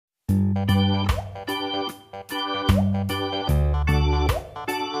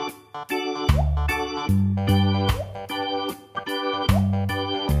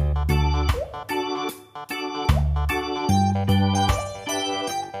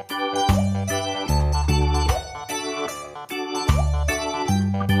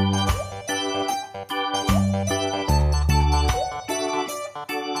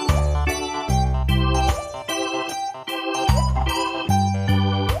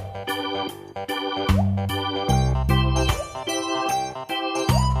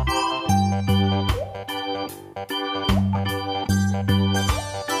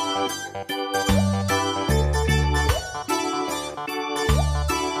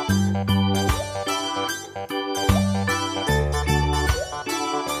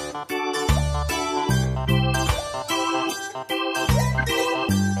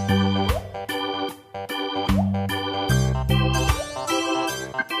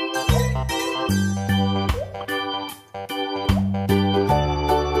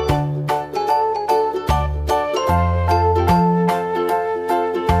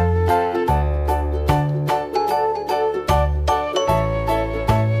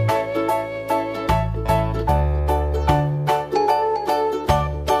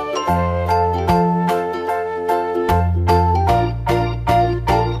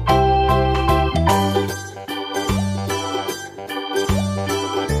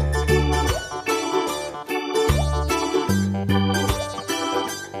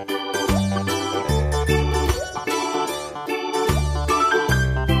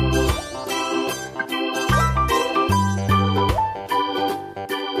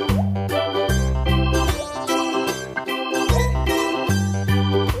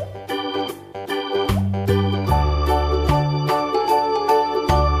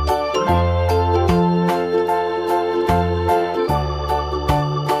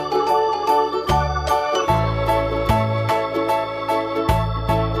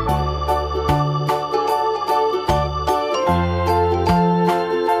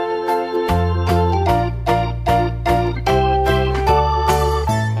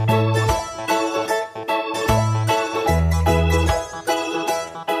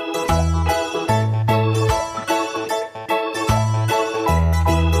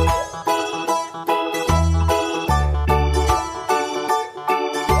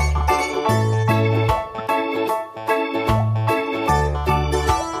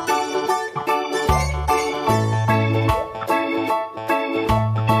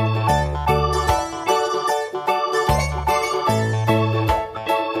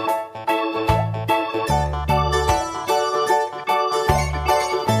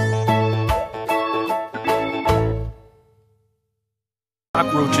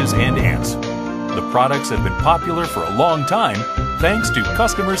Cockroaches and ants. The products have been popular for a long time thanks to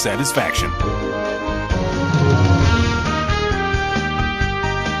customer satisfaction.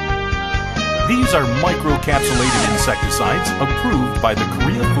 These are microcapsulated insecticides approved by the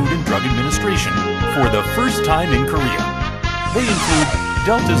Korea Food and Drug Administration for the first time in Korea. They include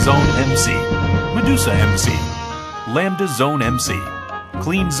Delta Zone MC, Medusa MC, Lambda Zone MC,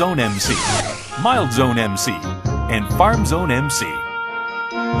 Clean Zone MC, Mild Zone MC, and Farm Zone MC.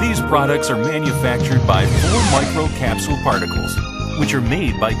 These products are manufactured by 4 microcapsule particles, which are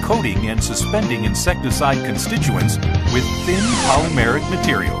made by coating and suspending insecticide constituents with thin polymeric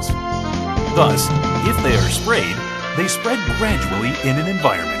materials. Thus, if they are sprayed, they spread gradually in an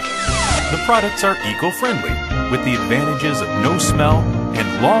environment. The products are eco-friendly, with the advantages of no smell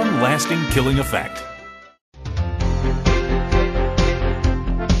and long-lasting killing effect.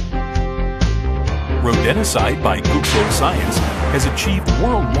 Rodenticide by KUKBO Science has achieved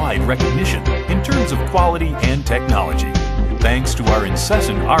worldwide recognition in terms of quality and technology, thanks to our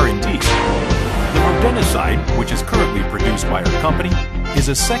incessant R&D. The rodenticide, which is currently produced by our company, is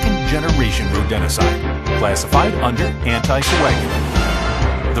a second-generation rodenticide, classified under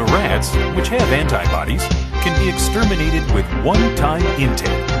anticoagulant. The rats, which have antibodies, can be exterminated with one-time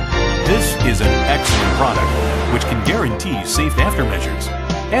intake. This is an excellent product, which can guarantee safe aftermeasures,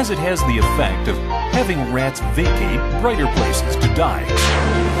 as it has the effect of having rats vacate brighter places to die.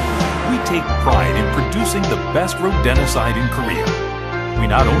 We take pride in producing the best rodenticide in Korea. We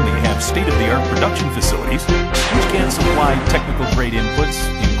not only have state-of-the-art production facilities, which can supply technical-grade inputs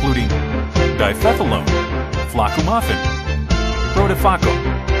including difethalone, flucomafin, protifaco,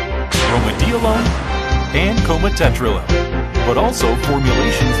 bromadiolone, and comatetralone, but also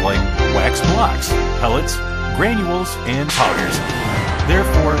formulations like wax blocks, pellets, granules, and powders.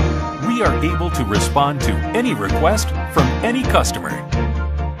 Therefore, we are able to respond to any request from any customer.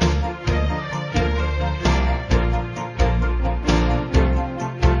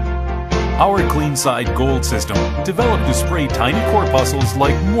 Our Cleanside Gold system, developed to spray tiny corpuscles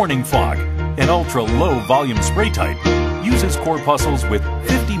like morning fog, an ultra-low volume spray type, uses corpuscles with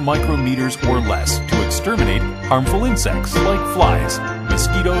 50 micrometers or less to exterminate harmful insects like flies,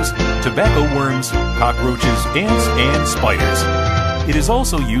 mosquitoes, tobacco worms, cockroaches, ants, and spiders. It is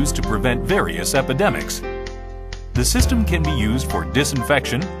also used to prevent various epidemics. The system can be used for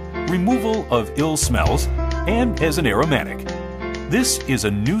disinfection, removal of ill smells, and as an aromatic. This is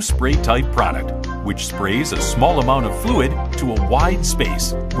a new spray type product, which sprays a small amount of fluid to a wide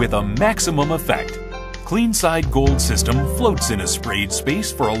space with a maximum effect. Cleanside Gold system floats in a sprayed space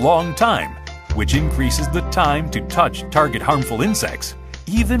for a long time, which increases the time to touch target harmful insects.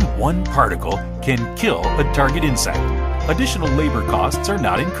 Even one particle can kill a target insect. Additional labor costs are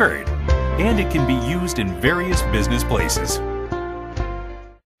not incurred, and it can be used in various business places.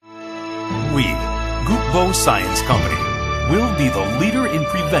 We, KUKBO Science Company, will be the leader in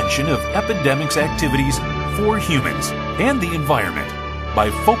prevention of epidemics activities for humans and the environment by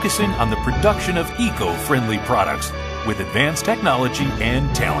focusing on the production of eco-friendly products with advanced technology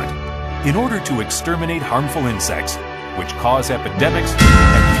and talent in order to exterminate harmful insects which cause epidemics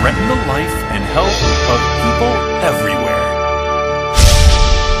and threaten the life and health of people everywhere.